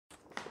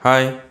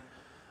Hi.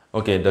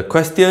 Okay, the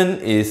question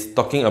is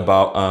talking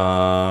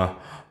about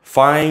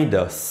find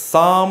the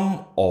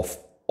sum of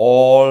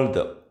all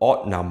the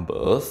odd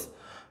numbers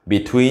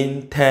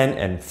between 10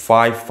 and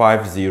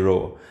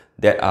 550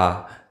 that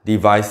are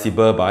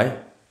divisible by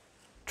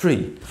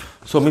 3.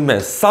 So mean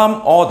that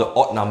sum all the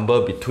odd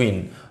number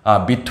between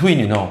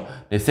you know,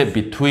 they said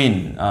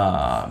between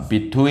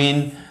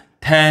 10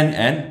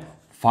 and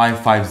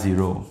 550,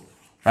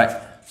 right?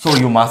 So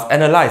you must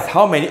analyze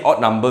how many odd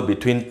number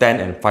between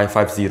 10 and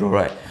 550,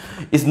 right?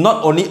 It's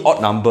not only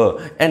odd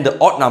number, and the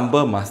odd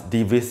number must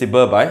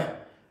divisible by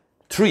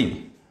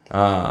 3.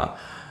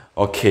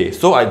 Okay,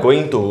 so I'm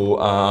going to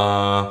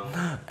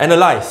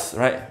analyze,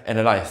 right?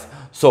 Analyze.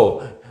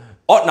 So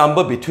odd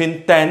number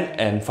between 10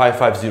 and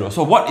 550.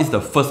 So what is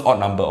the first odd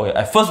number? Okay,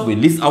 at first we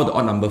list out the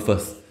odd number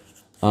first.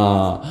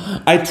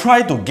 I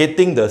try to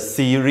getting the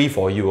series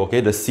for you, okay,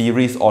 the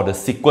series or the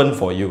sequence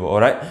for you, all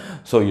right?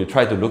 So you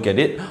try to look at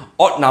it.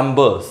 Odd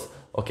numbers,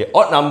 okay,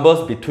 odd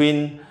numbers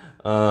between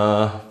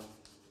 10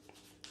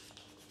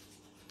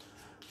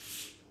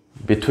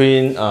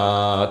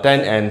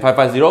 and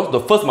 550. The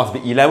first must be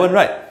 11,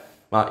 right?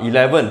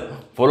 11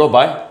 followed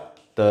by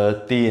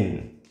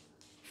 13,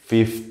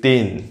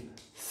 15,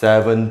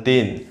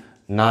 17,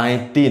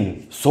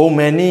 19. So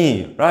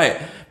many, right?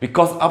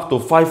 Because up to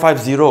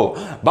 550.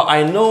 But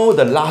I know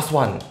the last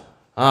one.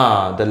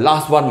 The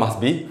last one must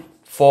be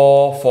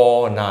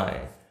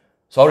 449.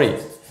 Sorry,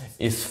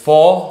 it's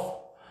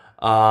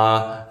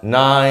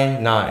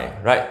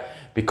 499, right?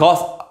 Because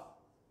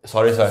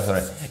sorry.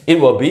 It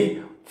will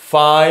be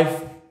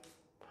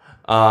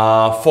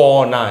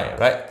 549,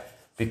 right?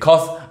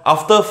 Because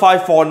after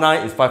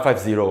 549 is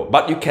 550,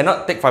 but you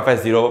cannot take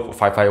 550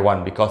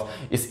 551 because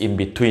it's in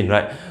between,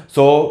 right?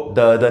 So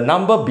the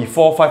number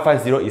before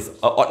 550 is an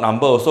odd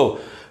number also,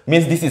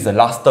 means this is the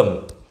last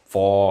term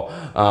for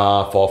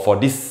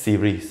this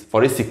series,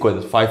 for this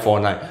sequence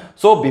 549.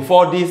 So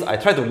before this, I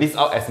try to list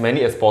out as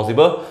many as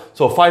possible.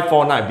 So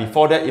 549,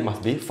 before that it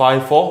must be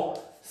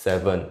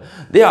 547.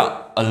 There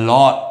are a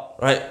lot,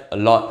 right? A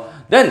lot.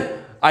 Then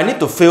I need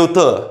to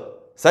filter.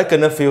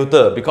 Second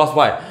filter, because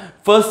why?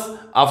 First,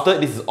 after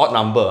this is odd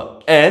number,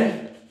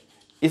 and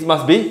it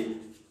must be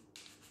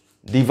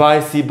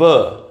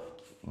divisible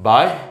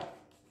by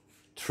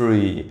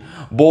 3.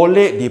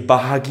 Boleh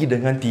dibahagi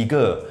dengan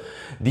 3.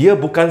 Dia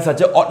bukan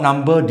saja odd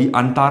number di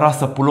antara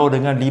 10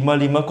 dengan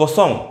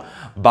 550,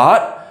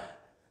 but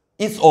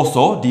it's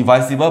also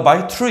divisible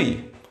by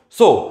 3.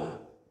 So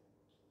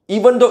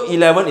even though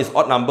 11 is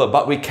odd number,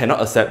 but we cannot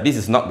accept this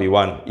is not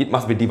B1. It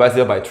must be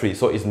divisible by 3.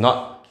 So it's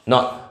not.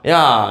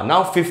 Yeah,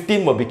 now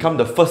 15 will become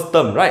the first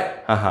term,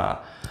 right?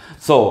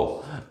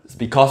 So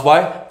because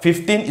why?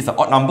 15 is an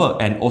odd number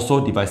and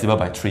also divisible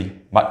by 3.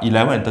 But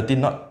 11 and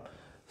 13 not.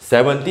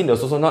 17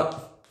 is also not.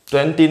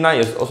 29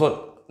 is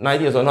also,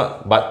 90 is also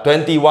not. But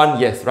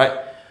 21, yes, right?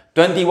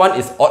 21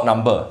 is odd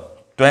number.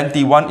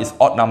 21 is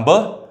odd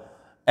number.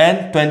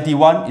 And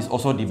 21 is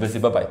also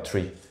divisible by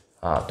 3.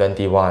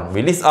 21.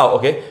 We list out,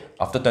 okay?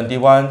 After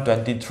 21,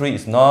 23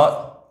 is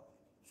not.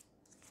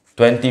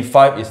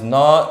 25 is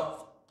not.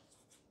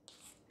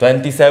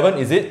 27,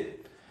 is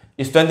it?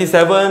 Is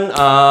 27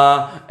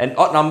 an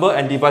odd number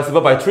and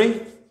divisible by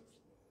 3?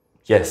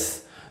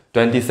 Yes.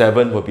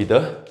 27 will be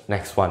the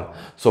next one.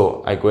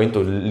 So I'm going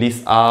to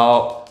list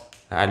out.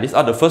 I list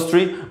out the first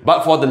 3.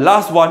 But for the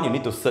last one, you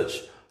need to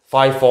search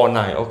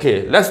 549.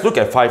 Okay, let's look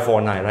at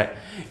 549, right?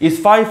 Is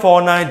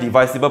 549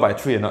 divisible by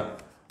 3 or not?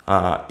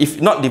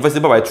 If not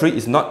divisible by 3,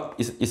 it's not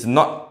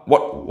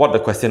what the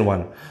question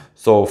wants.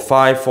 So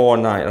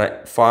 549,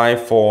 right?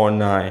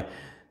 549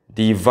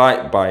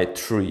 divide by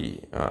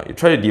 3. You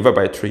try to divide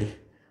by 3.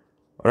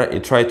 Alright, you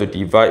try to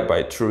divide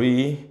by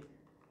 3.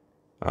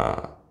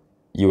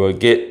 You will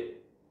get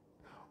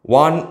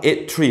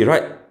 183,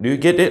 right? Do you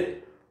get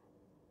it?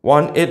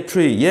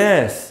 183,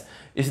 yes.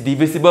 It's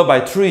divisible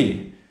by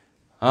 3.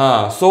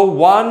 So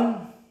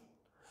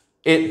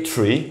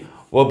 183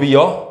 will be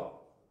your...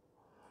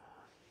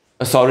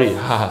 sorry.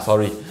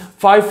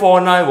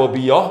 549 will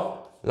be your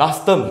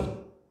last term.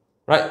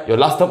 Right? Your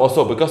last term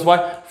also. Because why?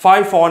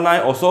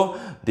 549 also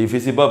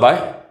divisible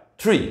by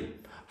 3.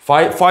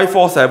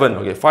 547.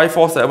 Okay,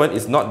 547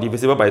 is not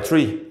divisible by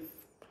 3.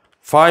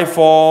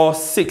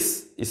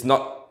 546 is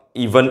not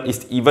even,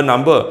 it's even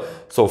number.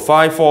 So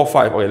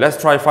 545. Okay, let's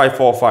try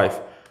 545.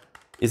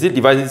 Is it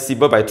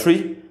divisible by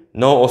 3?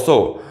 No,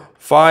 also.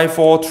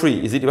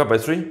 543. Is it divided by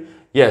 3?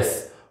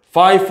 Yes.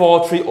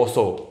 543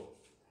 also.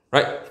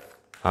 Right?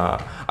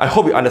 I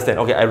hope you understand.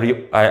 Okay, I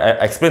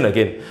explain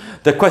again.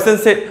 The question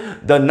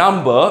said the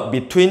number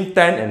between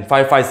 10 and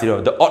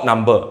 550, the odd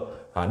number.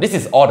 This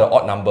is all the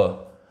odd number.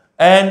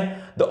 And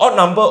the odd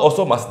number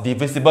also must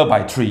divisible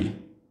by 3.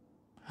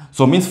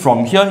 So means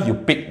from here you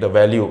pick the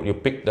value. You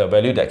pick the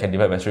value that can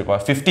divide by 3.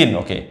 15,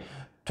 okay.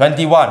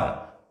 21,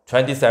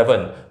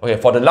 27. Okay,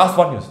 for the last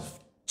one, you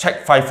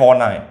check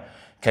 549.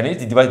 Can it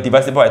be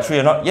divisible by 3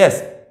 or not?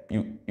 Yes.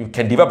 You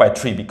can divide by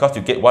 3 because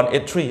you get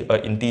 183,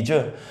 an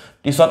integer.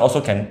 This one also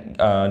can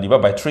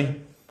divide by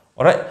 3.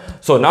 Alright,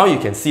 so now you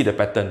can see the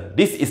pattern.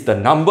 This is the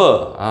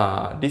number.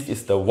 This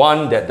is the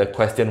one that the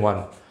question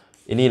want.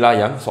 Inilah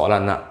yang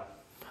soalan nak.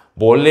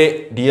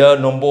 Boleh dia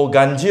nombor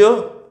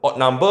ganjil, odd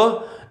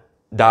number,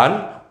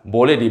 dan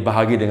boleh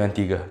dibahagi dengan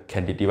 3.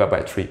 Can be divided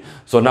by 3.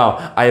 So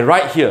now, I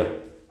write here.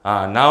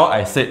 Now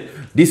I said,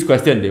 this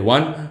question, they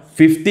want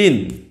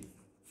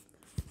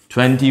 15,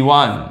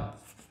 21,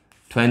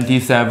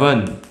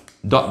 27, ...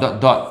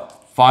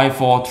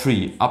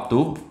 543, up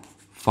to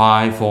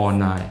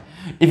 549.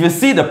 If you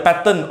see the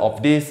pattern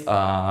of this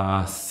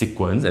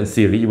sequence and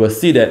series, you will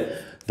see that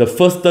the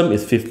first term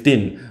is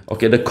 15.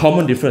 Okay, the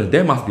common difference,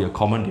 there must be a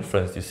common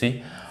difference, you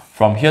see.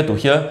 From here to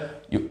here,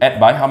 you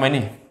add by how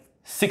many?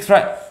 6,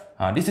 right?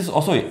 This is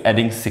also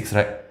adding 6,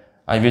 right?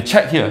 If you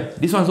check here,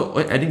 this one is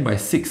also adding by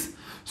 6.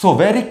 So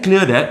very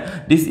clear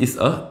that this is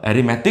a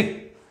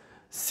arithmetic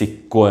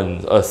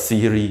sequence, a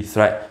series,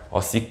 right?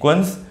 Or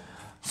sequence.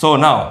 So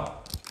now,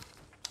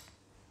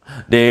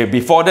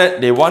 before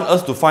that, they want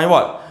us to find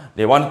what?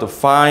 They want to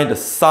find the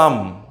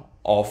sum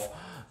of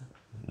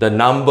the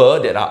number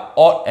that are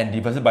odd and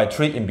divided by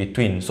 3 in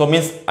between. So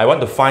means I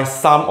want to find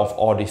sum of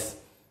all this,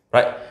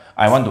 right?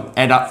 I want to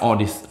add up all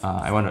this.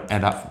 I want to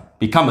add up,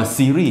 become a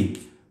series.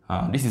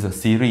 This is a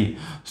series.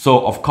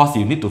 So of course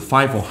you need to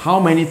find for how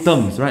many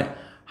terms, right?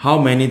 How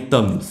many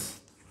terms?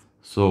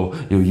 So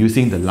you're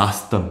using the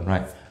last term,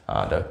 right?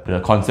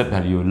 The concept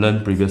that you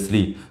learned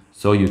previously.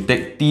 So you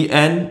take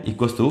Tn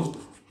equals to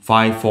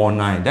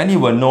 549. Then you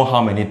will know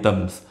how many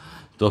terms.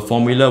 The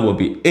formula will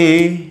be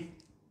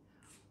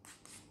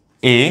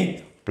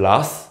A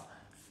plus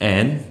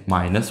N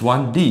minus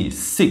 1D.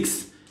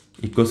 6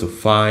 equals to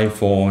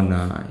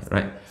 549,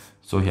 right?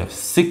 So you have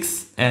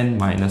 6N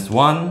minus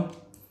 1.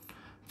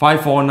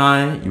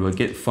 549, you will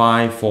get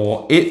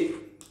 548,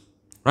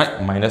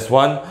 right? Minus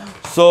 1.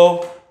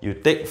 So you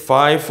take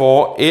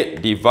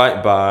 548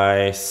 divide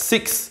by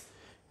 6.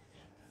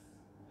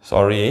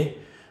 Sorry.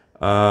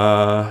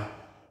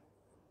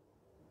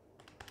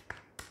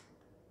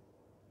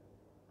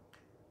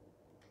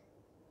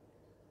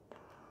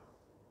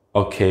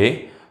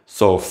 Okay,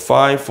 so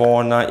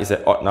 549 is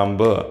an odd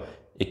number.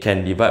 It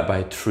can divide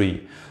by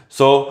 3.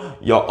 So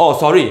your A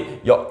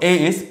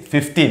is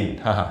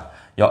 15.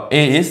 Your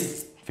A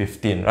is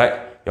 15, right?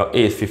 Your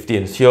A is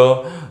 15.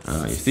 Here,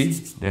 you see,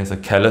 there's a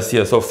callus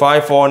here. So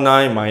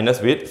 549 minus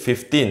with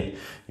 15.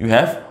 You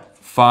have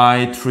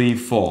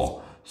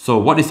 534. So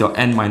what is your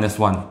N minus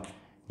 1?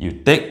 You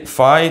take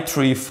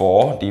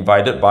 534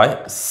 divided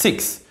by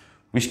 6,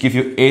 which gives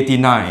you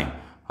 89.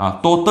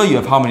 Total, you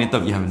have how many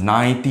terms? You have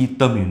 90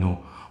 terms, you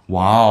know.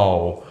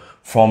 Wow.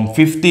 From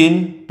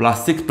 15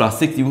 plus 6 plus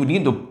 6, you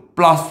need to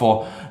plus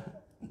for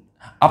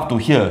up to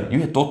here.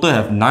 You total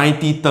have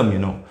 90 terms, you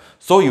know.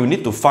 So you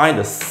need to find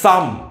the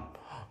sum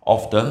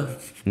of the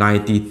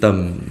 90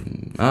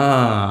 terms.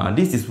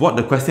 This is what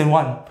the question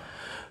wants.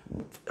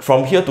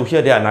 From here to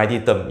here, there are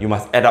 90 terms. You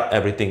must add up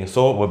everything.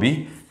 So it will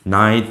be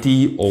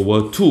 90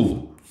 over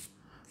 2.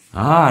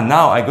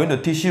 Now I'm going to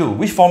teach you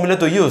which formula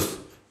to use.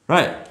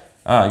 Right?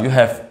 You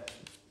have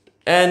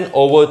N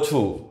over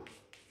 2,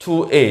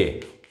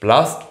 2A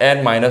plus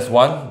N minus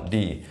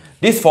 1D.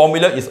 This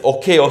formula is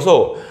okay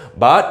also.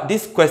 But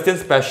this question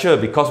special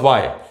because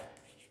why?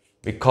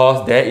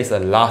 Because there is a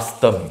last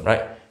term,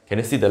 right? Can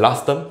you see the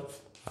last term?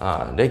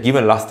 They're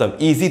given last term.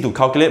 Easy to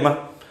calculate, ma.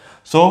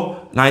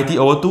 So 90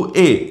 over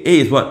 2A. A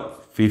is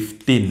what?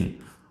 15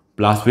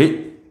 plus with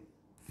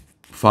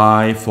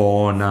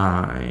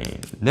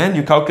 549. Then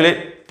you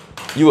calculate,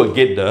 you will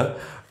get the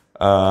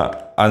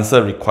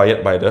answer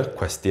required by the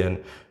question.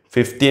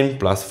 15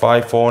 plus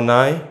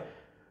 549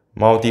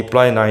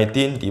 multiply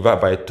 19 divide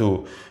by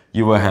 2.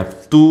 You will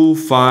have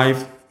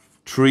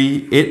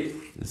 25380.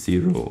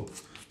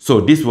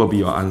 So this will be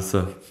your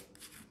answer,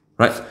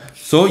 right?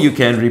 So you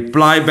can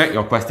reply back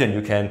your question.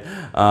 You can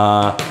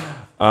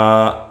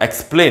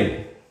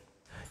explain.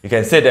 You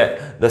can say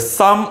that the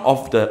sum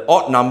of the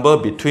odd number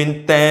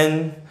between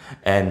 10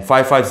 and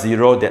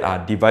 550 that are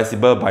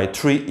divisible by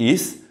 3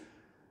 is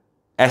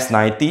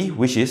S90,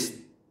 which is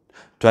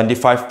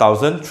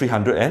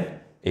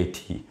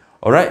 25,380.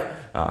 Alright,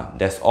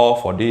 that's all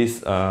for this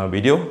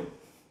video.